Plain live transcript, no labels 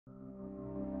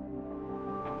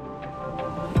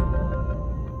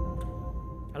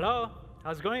Hello,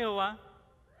 how's it going, everyone?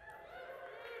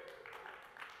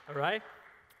 All right,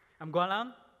 I'm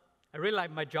Guanlan. I really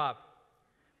like my job.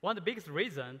 One of the biggest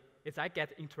reasons is I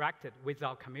get interacted with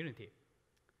our community.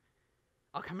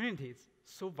 Our community is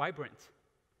so vibrant.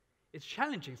 It's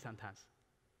challenging sometimes.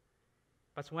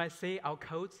 But when I say our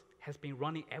code has been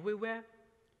running everywhere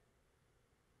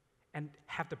and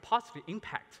have the positive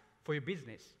impact for your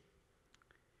business,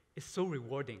 it's so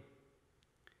rewarding.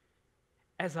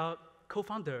 As our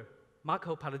co-founder,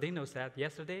 Marco Palladino, said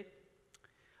yesterday,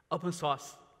 open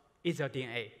source is our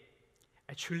DNA.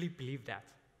 I truly believe that.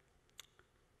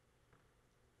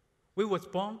 We was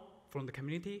born from the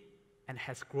community and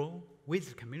has grown with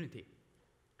the community.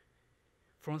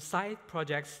 From side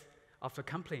projects of the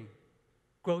company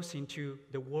grows into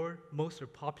the world's most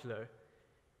popular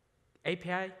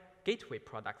API gateway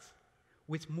products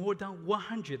with more than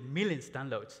 100 million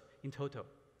downloads in total.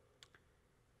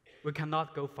 We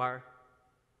cannot go far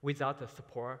without the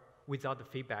support, without the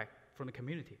feedback from the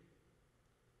community.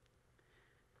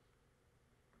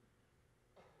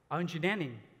 Our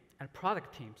engineering and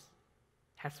product teams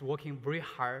has working very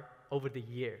hard over the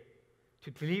year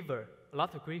to deliver a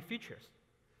lot of great features.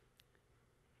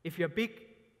 If you're big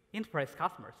enterprise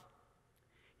customers,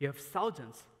 you have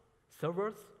thousands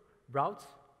servers, routes,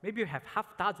 maybe you have half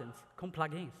dozens Kong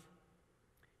plugins.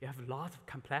 You have lots of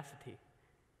complexity.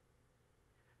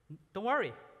 Don't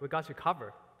worry, we got you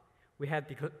covered. We have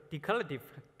declarative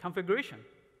configuration.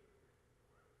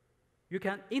 You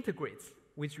can integrate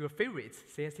with your favorites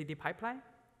CI/CD pipeline.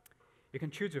 You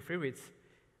can choose your favorites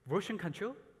version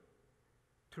control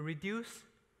to reduce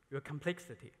your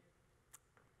complexity.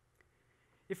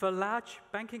 If you're a large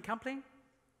banking company,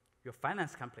 your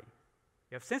finance company,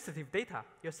 you have sensitive data,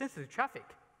 you have sensitive traffic,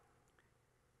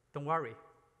 don't worry,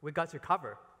 we got you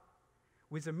covered.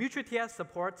 With the mutual TS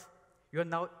support, you're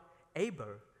now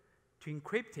able to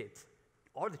encrypt it,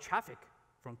 all the traffic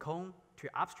from Kong to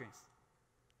upstreams.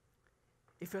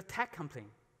 If you're a tech company,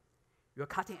 you're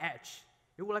cutting edge,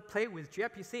 you want to play with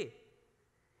gRPC,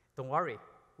 don't worry,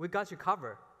 we got you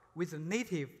covered with the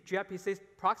native gRPC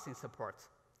proxy support.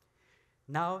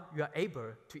 Now you are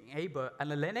able to enable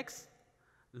analytics,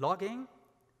 logging,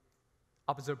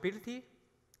 observability,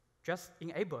 just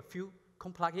enable a few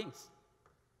Kong plugins.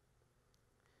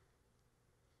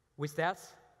 With that,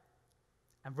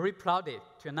 I'm very proud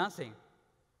to announcing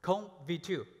Kong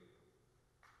V2.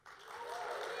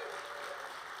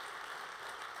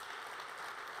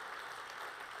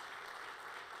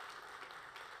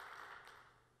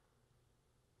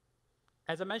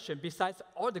 As I mentioned, besides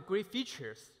all the great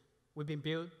features we've been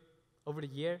built over the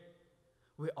year,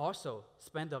 we also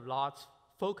spend a lot of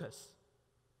focus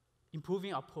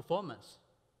improving our performance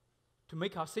to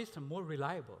make our system more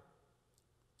reliable,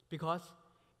 because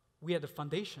we are the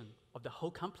foundation of the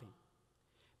whole company.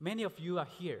 Many of you are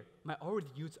here might already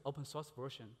use open source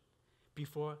version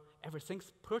before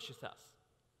everything's purchased us.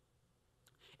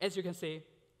 As you can see,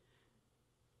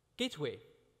 gateway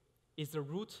is the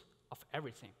root of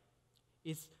everything.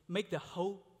 It's make the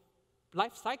whole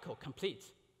life cycle complete.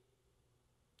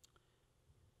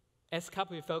 As a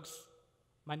couple of folks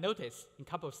might notice in a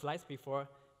couple of slides before,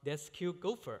 there's a cute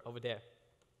gopher over there.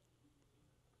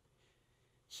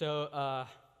 So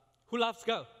who loves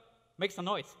Go? Make some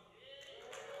noise.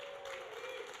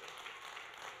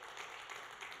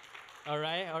 All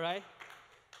right, all right.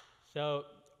 So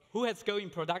who has Go in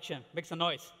production? Make some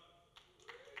noise.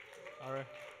 All right,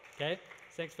 okay,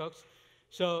 thanks folks.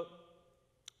 So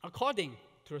according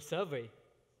to a survey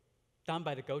done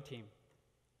by the Go team,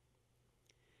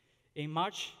 in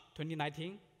March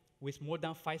 2019, with more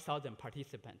than 5,000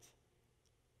 participants,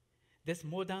 there's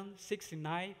more than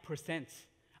 69%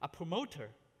 are promoter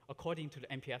according to the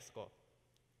NPS score.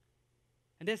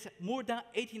 And there's more than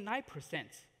 89%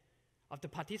 of the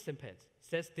participants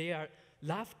says they are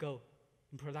love Go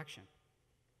in production.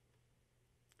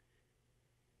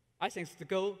 I think the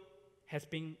Go has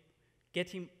been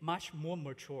getting much more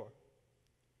mature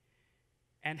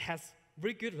and has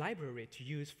very good library to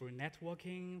use for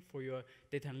networking, for your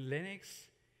data analytics,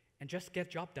 and just get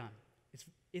job done.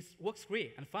 It works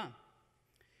great and fun.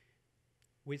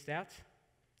 With that,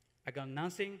 I got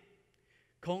announcing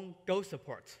Kong Go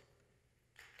support.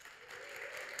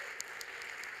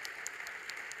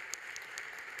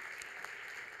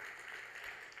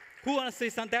 Who wants to see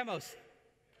some demos?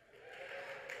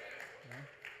 Yeah.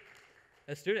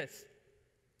 Let's do this.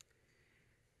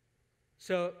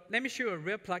 So let me show you a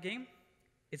real plugin.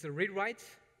 It's a read-write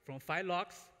from file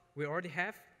logs we already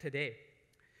have today.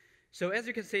 So as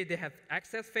you can see, they have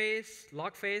access phase,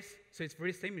 log phase, so it's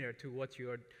very similar to what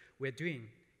we're doing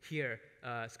here,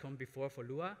 Scrum before for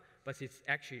Lua, but it's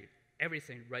actually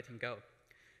everything right in Go.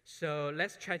 So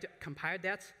let's try to compile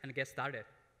that and get started.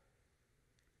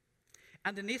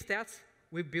 Underneath that,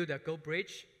 we build a Go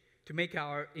bridge to make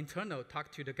our internal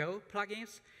talk to the Go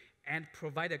plugins and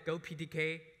provide a Go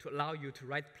PDK to allow you to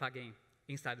write plugin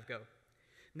inside of Go.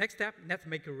 Next step, let's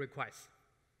make a request.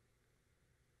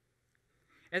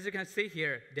 As you can see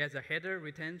here, there's a header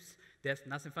returns. There's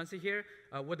nothing fancy here.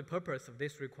 What the purpose of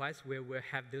this request? We will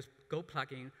have this Go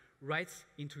plugin right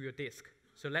into your disk.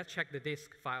 So let's check the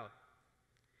disk file.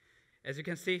 As you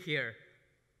can see here,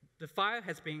 the file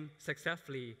has been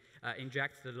successfully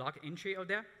injected the log entry of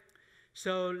there.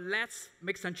 So let's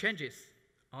make some changes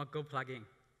on Go plugin.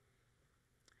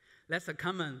 Let's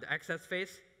comment the access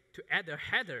phase to add a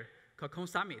header called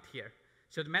consummit here.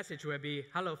 So the message will be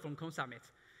hello from consummit.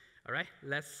 All right,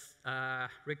 let's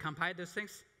recompile those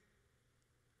things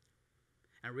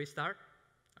and restart.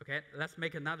 Okay, let's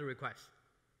make another request.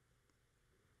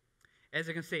 As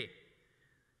you can see,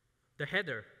 the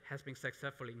header has been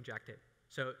successfully injected.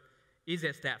 So easy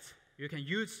as that. You can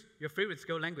use your favorite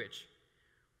Go language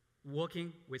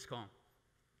working with Go.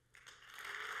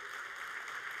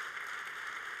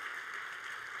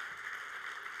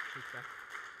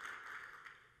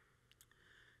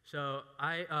 So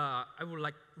I would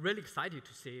like really excited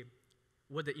to see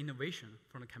what the innovation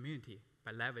from the community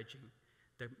by leveraging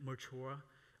the mature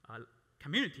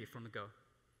community from the Go.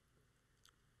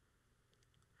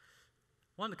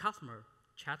 One of the customers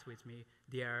chat with me.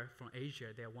 They are from Asia.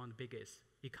 They are one of the biggest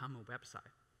e-commerce website.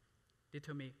 They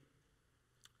told me,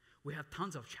 we have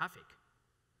tons of traffic.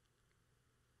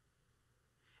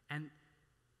 And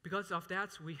because of that,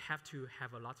 we have to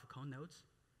have a lot of code nodes.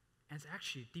 And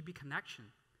actually, DB connection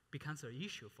becomes an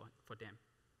issue for them.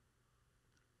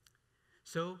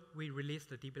 So we released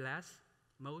the DBless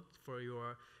mode for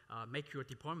your make your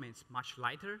deployments much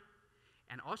lighter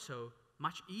and also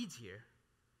much easier.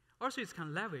 Also, it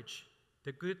can leverage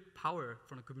the good power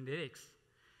from the Kubernetes,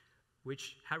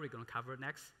 which Harry is going to cover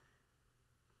next.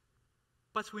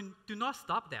 But we do not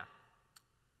stop there.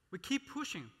 We keep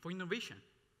pushing for innovation.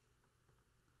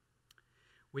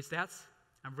 With that,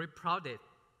 I'm very proud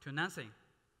to announcing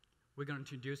we're going to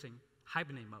introducing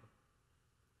hibernate mode.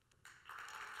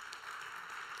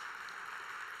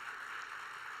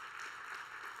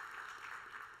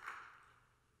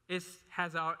 It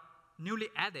has our newly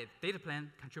added data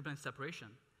plane, control plane separation.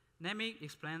 Let me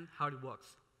explain how it works.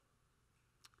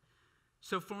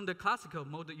 So from the classical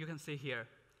mode that you can see here,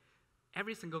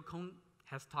 every single cone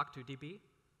has talked to DB.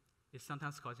 It's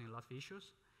sometimes causing a lot of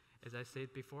issues, as I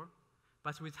said before.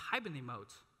 But with hibernate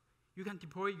mode, you can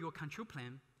deploy your control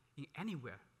plane in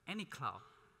anywhere, any cloud.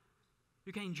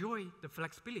 You can enjoy the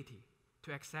flexibility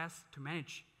to access, to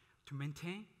manage, to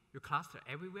maintain your cluster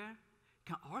everywhere.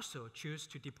 You can also choose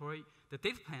to deploy the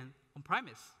data plane on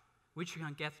premise, which you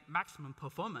can get maximum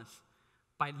performance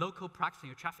by local processing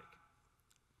your traffic.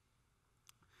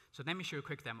 So let me show you a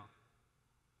quick demo.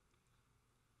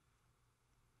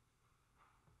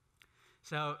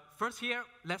 So first here,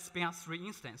 let's spin up 3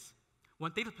 instances.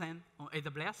 One data plane on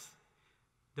AWS.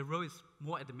 The role is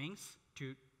more admins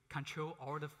to control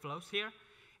all the flows here.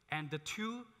 And the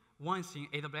 2, one is in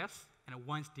AWS and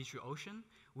one is DigitalOcean,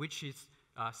 which is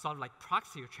sort of like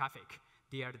proxy traffic.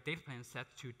 They are the data planes set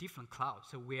to different clouds.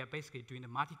 So we are basically doing the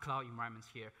multi-cloud environments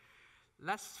here.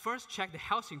 Let's first check the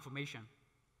health information.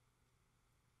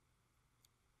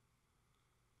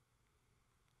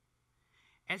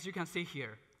 As you can see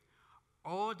here,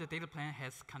 all the data plane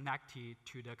has connected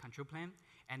to the control plane,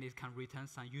 and it can return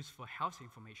some useful health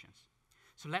information.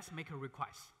 So let's make a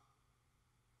request.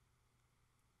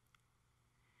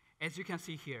 As you can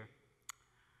see here,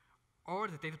 all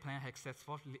the data plane has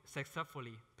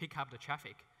successfully picked up the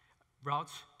traffic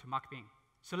routes to Markbin.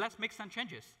 So let's make some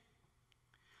changes.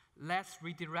 Let's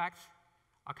redirect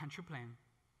our control plane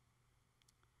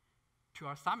to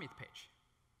our summit page.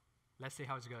 Let's see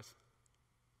how it goes.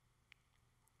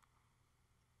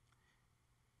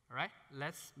 All right,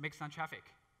 let's make some traffic.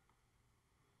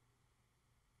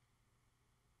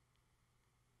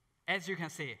 As you can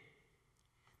see,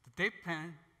 the data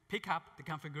plane pick up the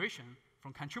configuration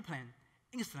from control plane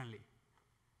instantly.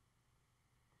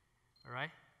 All right,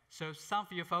 so some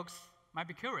of you folks might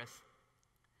be curious.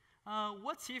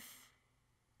 What if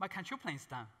my control plane is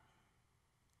done?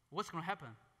 What's going to happen?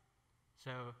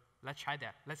 So let's try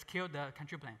that. Let's kill the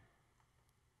control plane.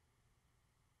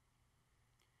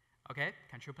 OK,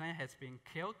 control plane has been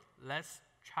killed. Let's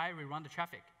try rerun the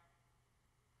traffic.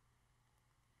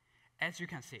 As you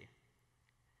can see,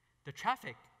 the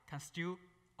traffic can still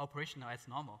operational as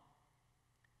normal.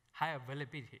 High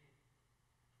availability.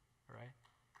 All right.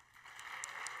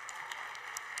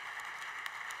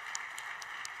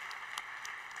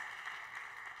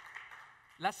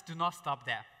 let's do not stop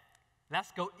there.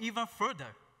 Let's go even further.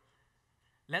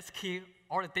 Let's kill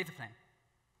all the data plane.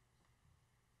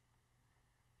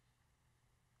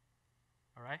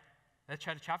 All right, let's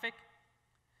try the traffic.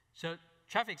 So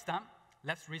traffic's done.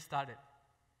 Let's restart it.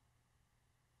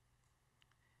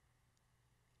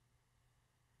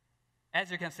 As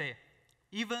you can see,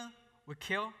 even we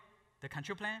kill the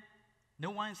control plane,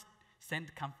 no one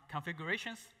send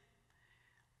configurations.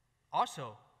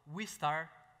 Also, we start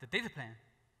the data plane,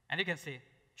 and you can see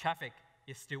traffic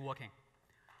is still working.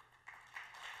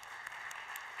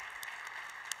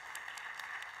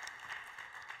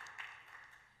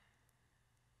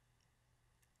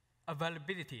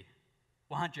 Availability,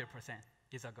 100%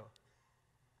 is a goal.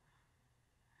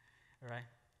 All right.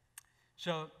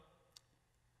 So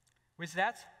with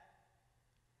that,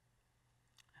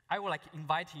 I would like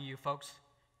inviting you folks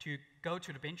to go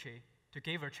to the Benchtree to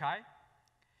give it a try.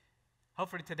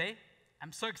 Hopefully today,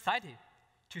 I'm so excited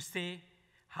to see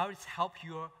how it's helped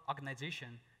your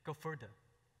organization go further.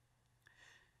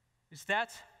 With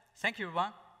that, thank you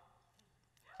everyone.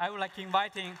 I would like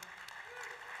inviting